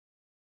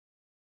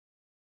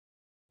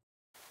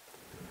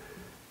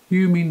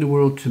You mean the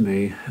world to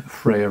me,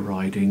 Freya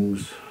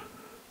Ridings.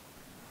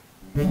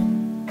 The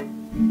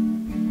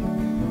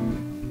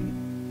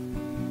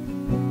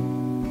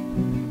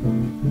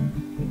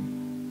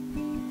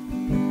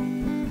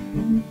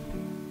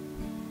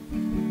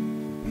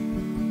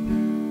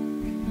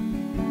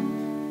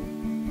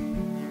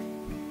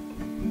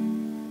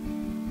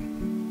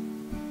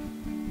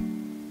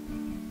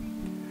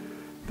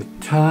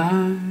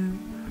time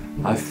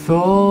I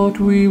thought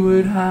we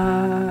would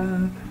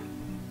have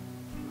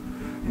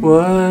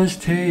was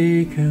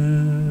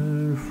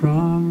taken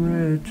from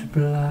red to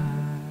black.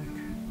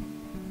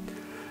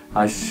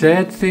 I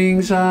said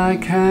things I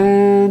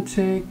can't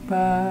take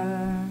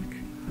back,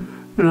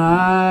 and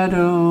I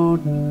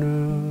don't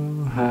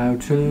know how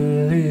to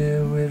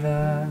live with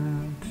that.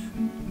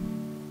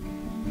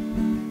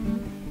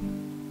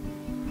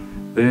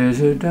 There's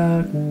a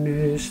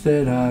darkness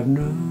that I've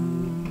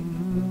known,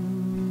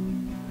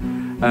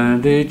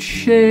 and it's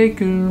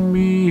shaken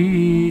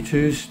me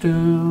to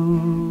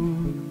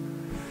stone,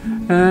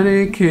 and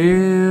it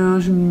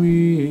kills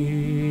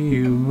me,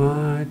 you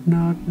might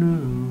not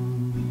know.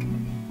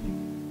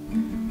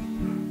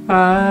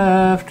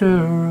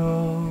 After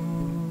all,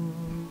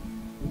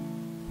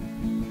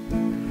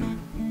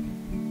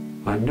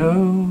 I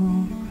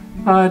know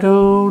I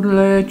don't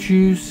let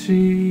you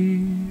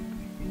see,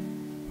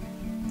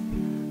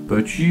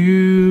 but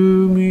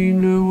you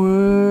mean the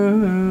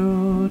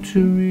world to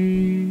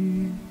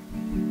me,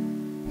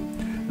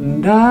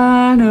 and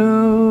I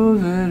know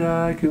that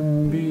I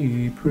can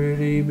be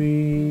pretty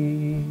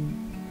mean,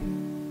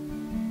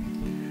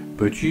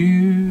 but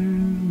you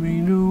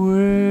mean the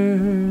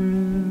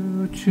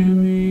world to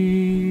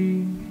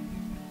me.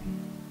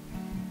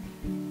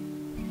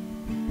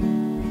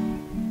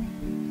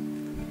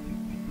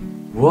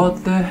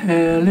 What the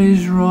hell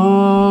is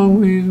wrong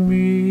with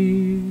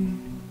me?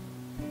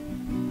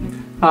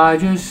 I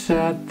just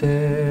sat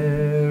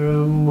there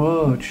and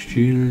watched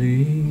you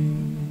leave.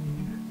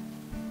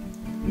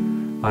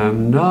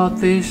 I'm not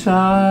this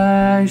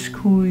ice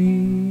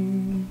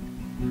queen,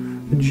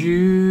 and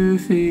you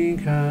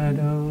think I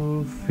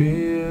don't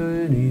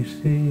feel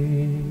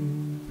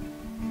anything.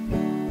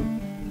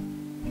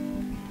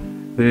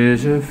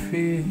 There's a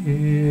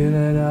fear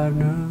that I've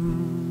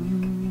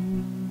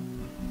known,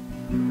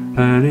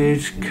 and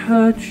it's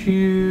cut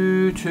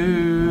you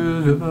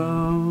to the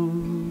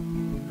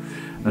bone,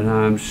 and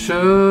I'm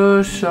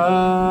so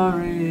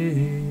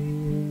sorry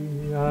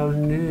I've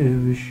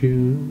never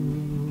shown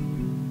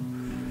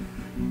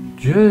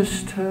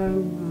just how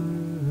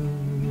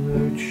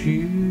much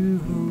you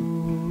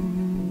hold.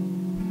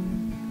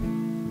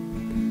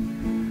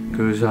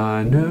 'Cause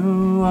I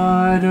know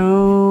I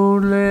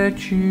don't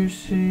let you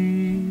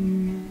see,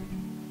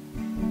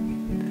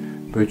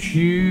 but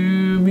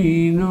you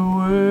mean the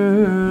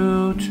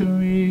world to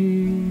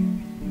me,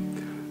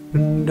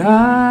 and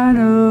I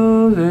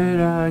know that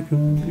I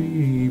can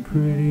be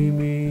pretty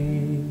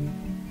mean,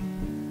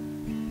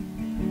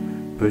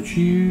 but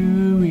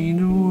you mean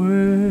the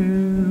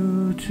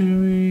world to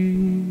me,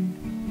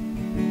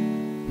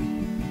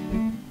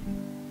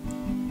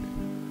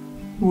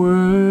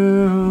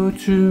 world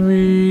to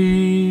me,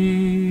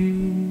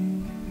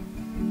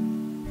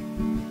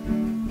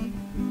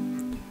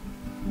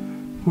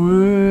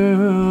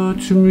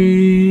 world to me.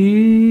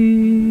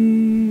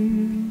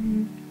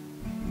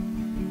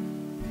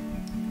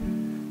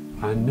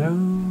 I know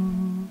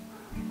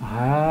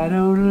I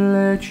don't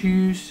let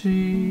you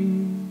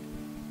see,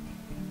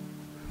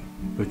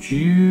 but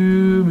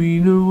you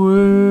mean the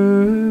world